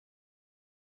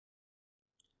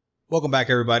Welcome back,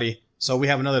 everybody. So we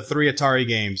have another 3 Atari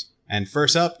games, and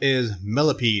first up is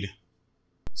Millipede.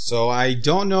 So I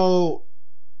don't know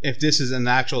if this is an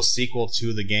actual sequel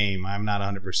to the game. I'm not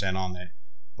 100% on it,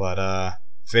 but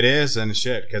if it is, then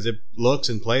shit, because it looks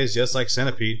and plays just like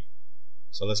Centipede.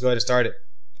 So let's go ahead and start it.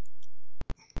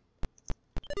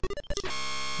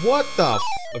 What the f?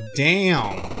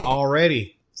 Damn!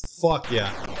 Already? Fuck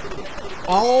yeah!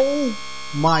 Oh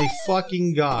my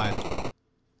fucking god!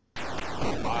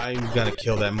 I'm gonna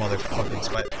kill that motherfucking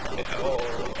spider.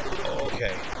 Oh,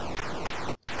 okay.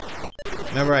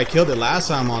 Remember, I killed it last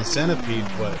time on Centipede,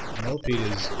 but Millipede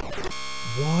is...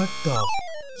 What the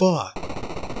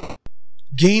fuck?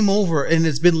 Game over, and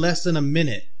it's been less than a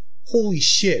minute. Holy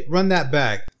shit, run that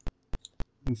back.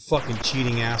 You fucking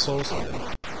cheating assholes.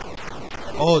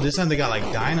 Oh, this time they got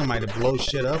like dynamite to blow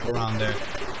shit up around there.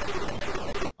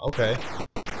 Okay.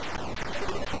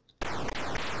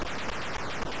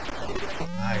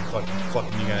 I'm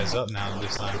fucking you guys up now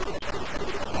this time.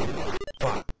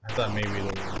 Fuck, I thought maybe they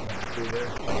were through there.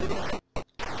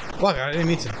 Fuck, I didn't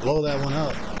mean to blow that one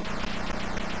up.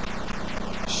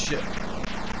 Shit.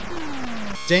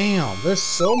 Damn, there's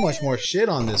so much more shit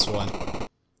on this one.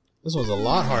 This one's a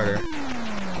lot harder.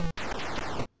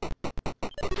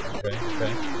 Okay,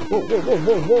 okay. Whoa, whoa, whoa,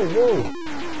 whoa, whoa,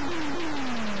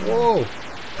 whoa! Whoa!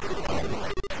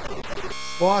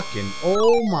 Fucking,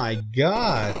 oh my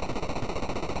god!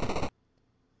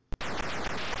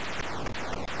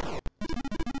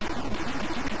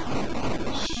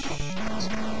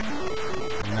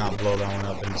 Not blow that one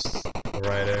up in the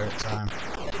right air time.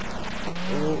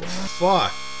 Oh,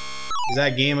 fuck! Is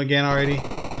that game again already?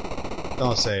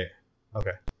 Don't say it.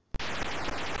 Okay.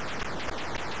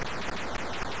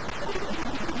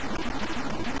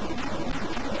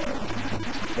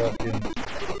 Fucking.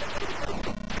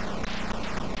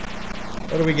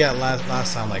 What did we get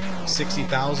last time? Like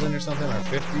 60,000 or something, or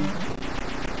 50?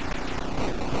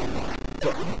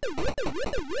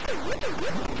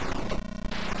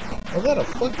 Was that a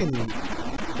fucking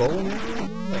bow and arrow?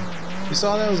 Like, you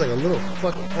saw that? It was like a little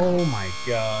fucking... Oh my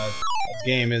god. That's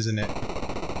game, isn't it?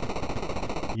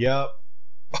 Yup.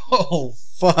 Oh,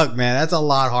 fuck, man. That's a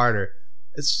lot harder.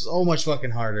 It's so much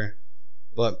fucking harder.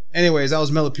 But anyways, that was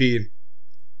Millipede.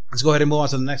 Let's go ahead and move on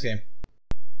to the next game.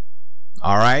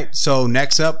 Alright, so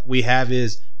next up we have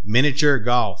is Miniature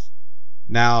Golf.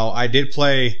 Now, I did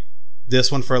play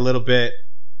this one for a little bit,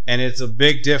 and it's a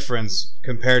big difference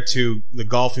compared to the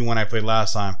golfing one I played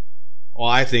last time. Well,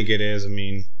 I think it is. I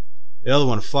mean, the other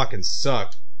one fucking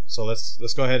sucked. So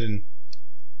let's go ahead and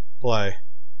play.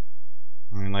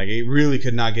 I mean, like, it really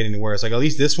could not get any worse. Like, at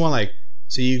least this one, like,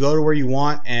 so you go to where you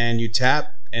want and you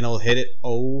tap and it'll hit it.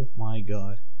 Oh my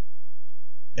god.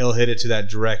 It'll hit it to that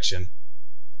direction.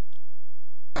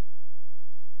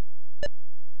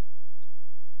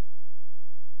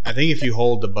 I think if you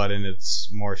hold the button, it's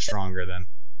more stronger then.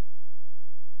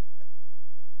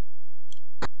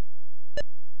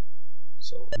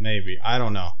 So maybe. I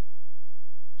don't know.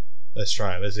 Let's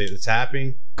try it. Let's see. The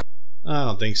tapping? I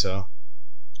don't think so.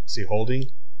 Let's see. Holding?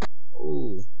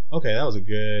 Ooh. Okay, that was a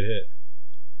good hit.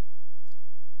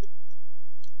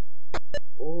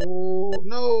 Oh,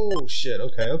 no. Shit.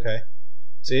 Okay, okay.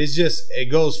 See, it's just, it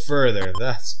goes further.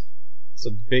 That's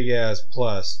a big ass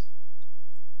plus.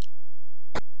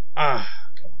 Ah,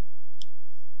 come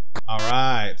on.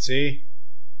 Alright, see?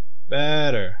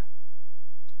 Better.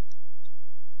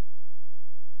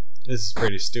 This is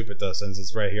pretty stupid though, since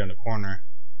it's right here in the corner.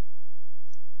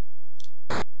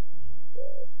 Oh my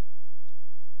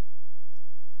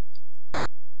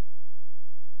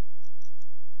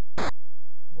god.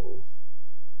 Oh,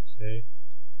 okay.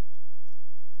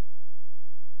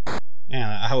 Man,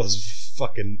 I was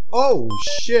fucking... Oh,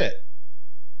 shit!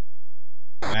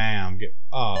 Bam,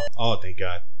 oh, thank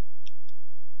god.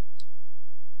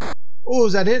 Oh,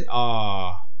 is that it?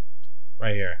 Oh,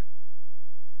 right here.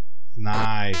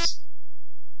 Nice.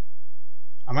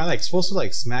 Am I like supposed to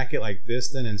like smack it like this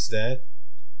then instead?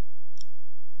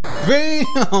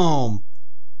 Bam!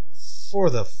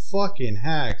 For the fucking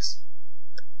hacks.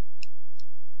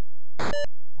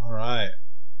 Alright.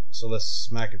 So let's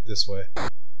smack it this way.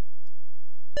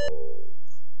 Oh.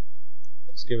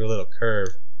 Let's give it a little curve.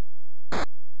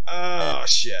 Oh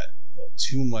shit. A little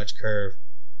too much curve.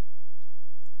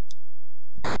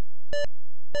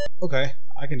 Okay,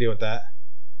 I can deal with that.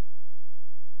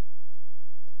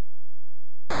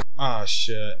 Oh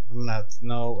shit. I'm gonna have to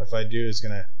know if I do, it's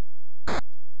gonna...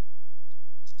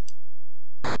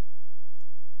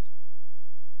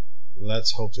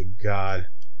 Let's hope to God.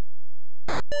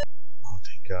 Oh,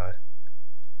 thank God.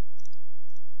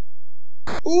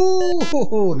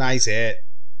 Ooh, nice hit.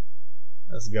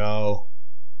 Let's go.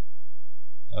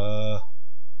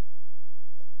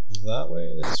 Is that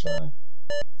way? Let's try.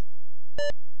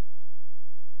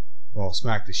 Oh,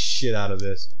 smack the shit out of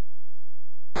this.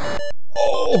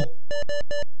 Oh!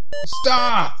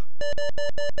 Stop!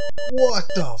 What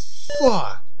the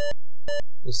fuck?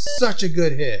 It was such a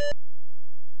good hit.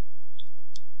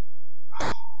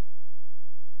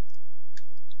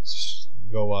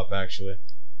 Go up, actually.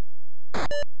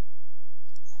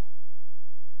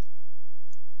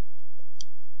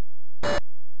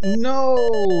 No,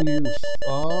 you.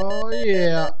 Oh,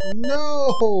 yeah.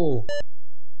 No.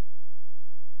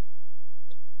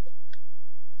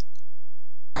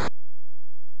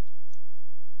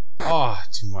 Oh,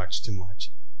 too much, too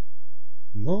much.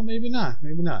 Well, maybe not,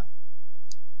 maybe not.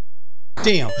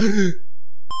 Damn.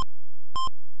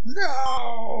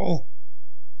 No.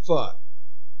 Fuck.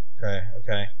 Okay,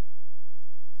 okay.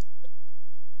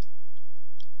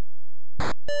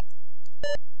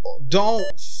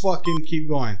 Don't fucking keep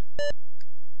going.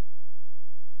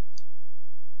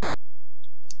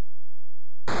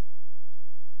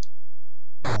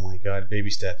 Oh my god, baby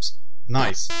steps.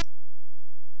 Nice.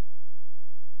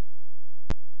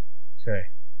 Okay.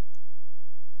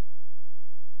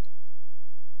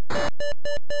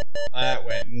 That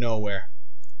went nowhere.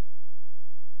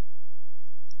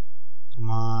 Come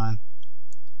on.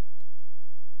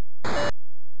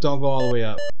 Don't go all the way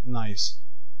up. Nice.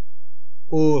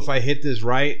 Oh, if I hit this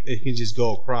right, it can just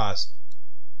go across.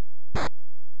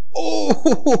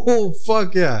 Oh,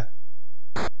 fuck yeah.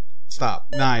 Stop.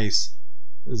 Nice.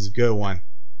 This is a good one.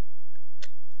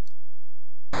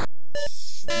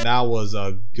 That was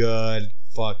a good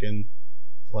fucking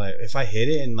play. If I hit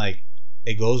it and like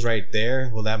it goes right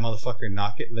there, will that motherfucker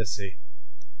knock it? Let's see.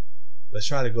 Let's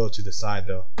try to go to the side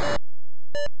though.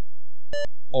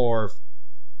 Or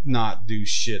not do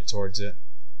shit towards it.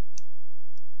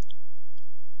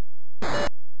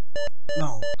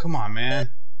 No, come on,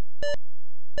 man.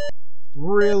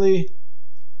 Really?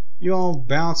 You don't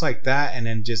bounce like that and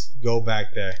then just go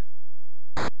back there.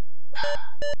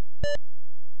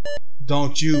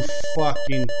 Don't you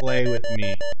fucking play with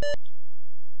me.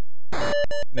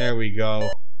 There we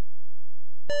go.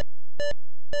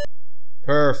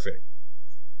 Perfect.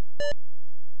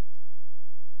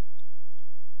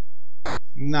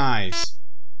 Nice.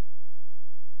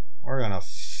 We're gonna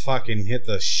fucking hit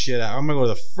the shit out. I'm gonna go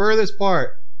to the furthest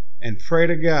part and pray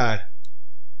to God.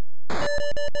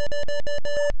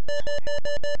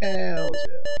 Hell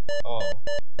yeah. Oh.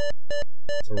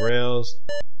 For reals?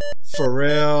 For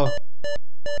real?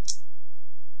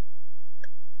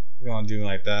 We're gonna do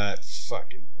like that.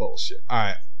 Fucking bullshit.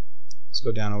 Alright. Let's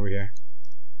go down over here.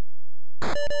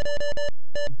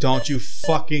 Don't you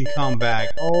fucking come back.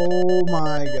 Oh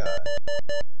my god.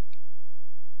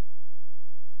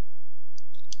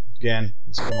 Again.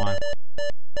 Let's come on.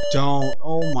 Don't.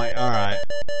 Oh my. Alright.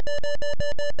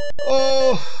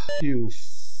 Oh, you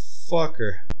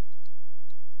fucker.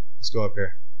 Let's go up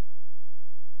here.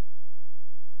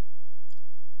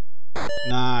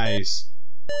 Nice.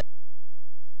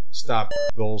 Stop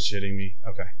bullshitting me.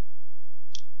 Okay.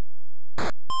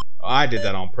 I did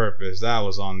that on purpose. That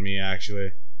was on me,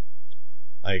 actually.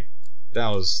 Like, that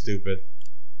was stupid.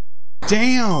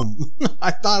 Damn!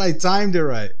 I thought I timed it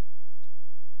right.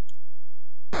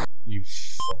 You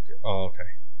fucker. Oh,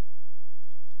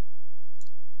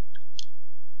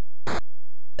 okay.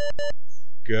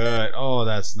 Good. Oh,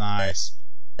 that's nice.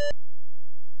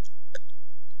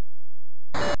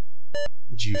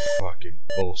 You fucking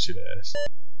bullshit ass.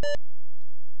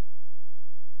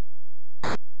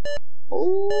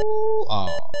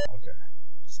 Oh, okay.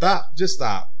 Stop. Just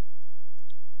stop.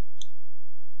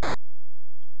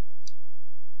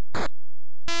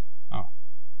 Oh.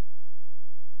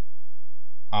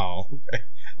 Oh, okay.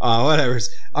 Whatever.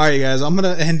 Alright, guys. I'm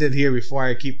going to end it here before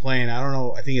I keep playing. I don't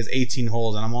know. I think it's 18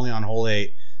 holes, and I'm only on hole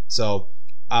 8. So,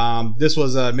 this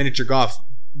was miniature golf.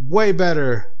 Way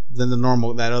better than the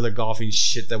normal, that other golfing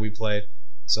shit that we played.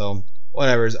 So,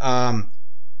 whatever.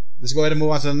 Let's go ahead and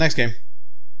move on to the next game.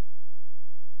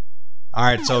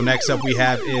 Alright, so next up we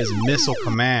have is Missile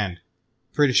Command.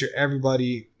 Pretty sure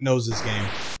everybody knows this game.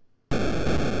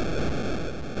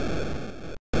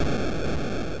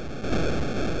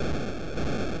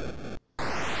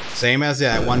 Same as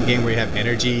that one game where you have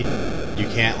energy. You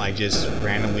can't like just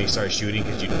randomly start shooting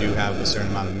because you do have a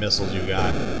certain amount of missiles you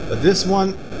got. But this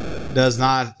one does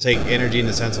not take energy in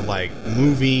the sense of like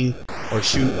moving or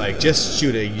shoot. Like just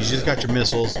shoot it. You just got your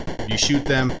missiles. You shoot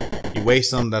them. You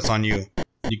waste them. That's on you.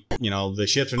 You know, the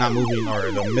ships are not moving, or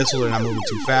the missiles are not moving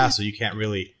too fast, so you can't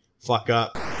really fuck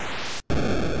up.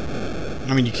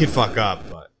 I mean, you can fuck up,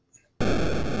 but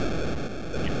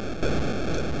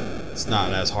it's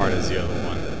not as hard as the other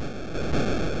one.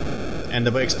 And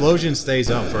the explosion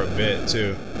stays up for a bit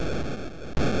too.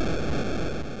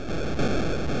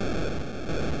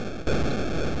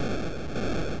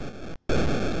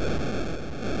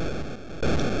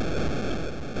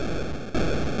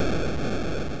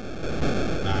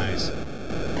 Nice.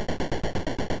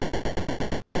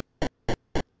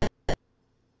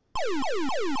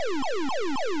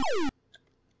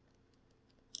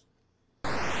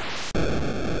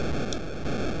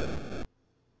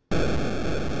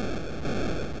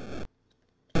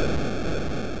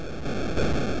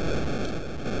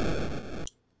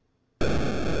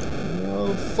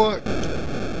 Oh fuck.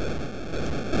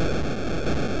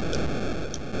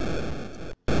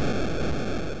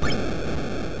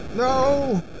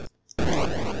 No.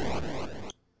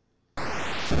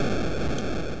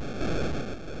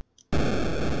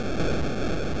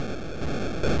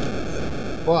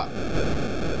 Fuck.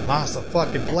 Lost the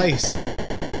fucking place.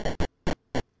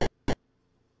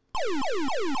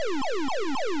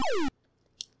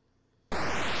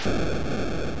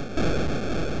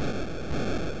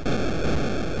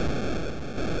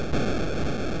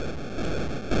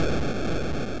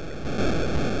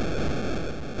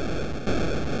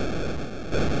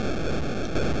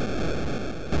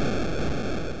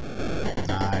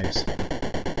 Nice.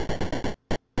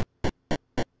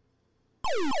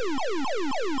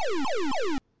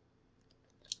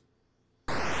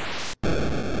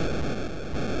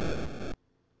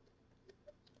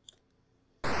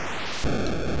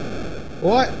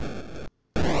 What?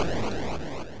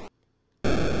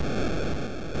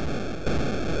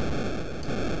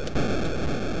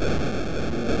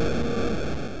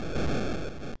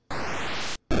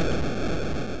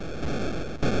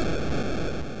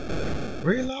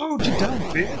 Reload, you dumb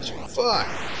bitch. Fuck.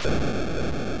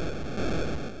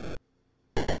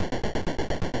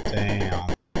 Damn.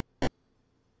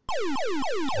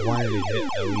 I wanted to hit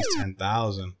at least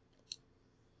 10,000.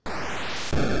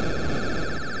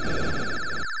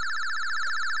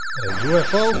 A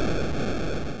UFO?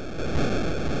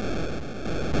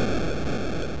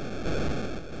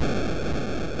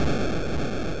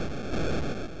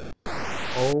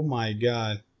 Oh my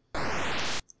god.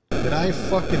 Did I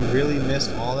fucking really miss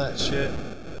all that shit?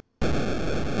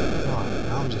 Fuck,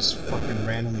 now I'm just fucking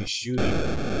randomly shooting.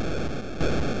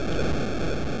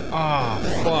 Ah,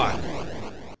 fuck.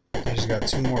 I just got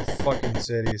 2 more fucking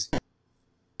cities.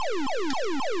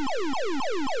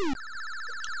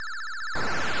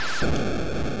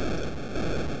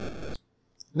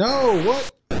 No,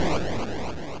 what?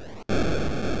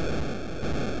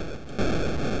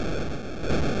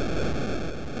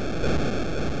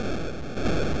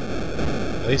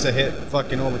 At least I hit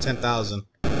fucking over 10,000.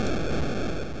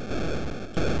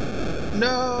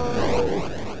 No!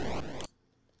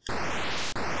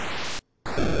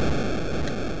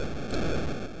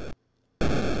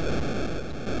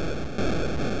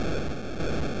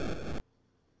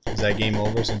 Is that game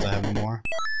over since I have no more?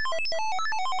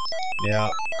 Yeah.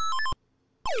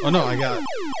 Oh no, I got...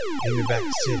 Give me back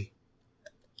the city.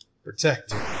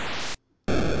 Protect it. I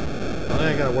don't think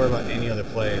I gotta worry about any other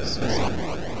plays.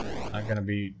 I'm not gonna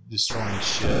be destroying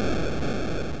shit.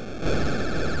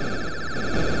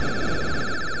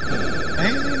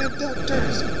 Alien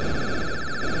abductors!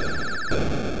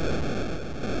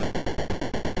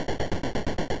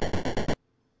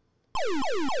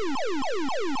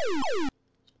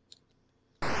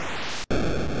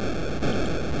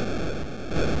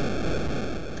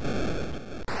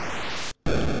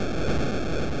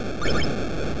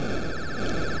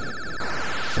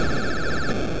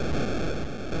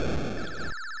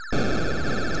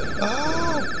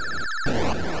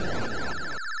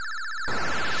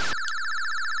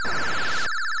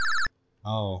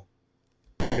 Oh.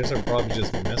 I guess they're probably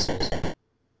just missiles. Is that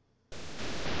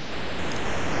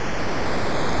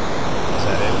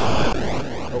it?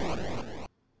 Oh.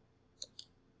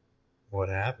 What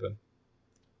happened?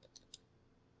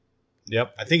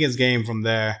 Yep, I think it's game from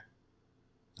there.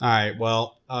 Alright,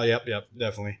 well, oh, yep,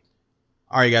 definitely.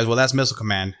 Alright, guys, well, that's Missile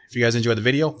Command. If you guys enjoyed the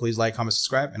video, please like, comment,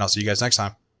 subscribe, and I'll see you guys next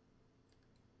time.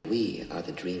 We are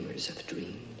the dreamers of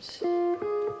dreams.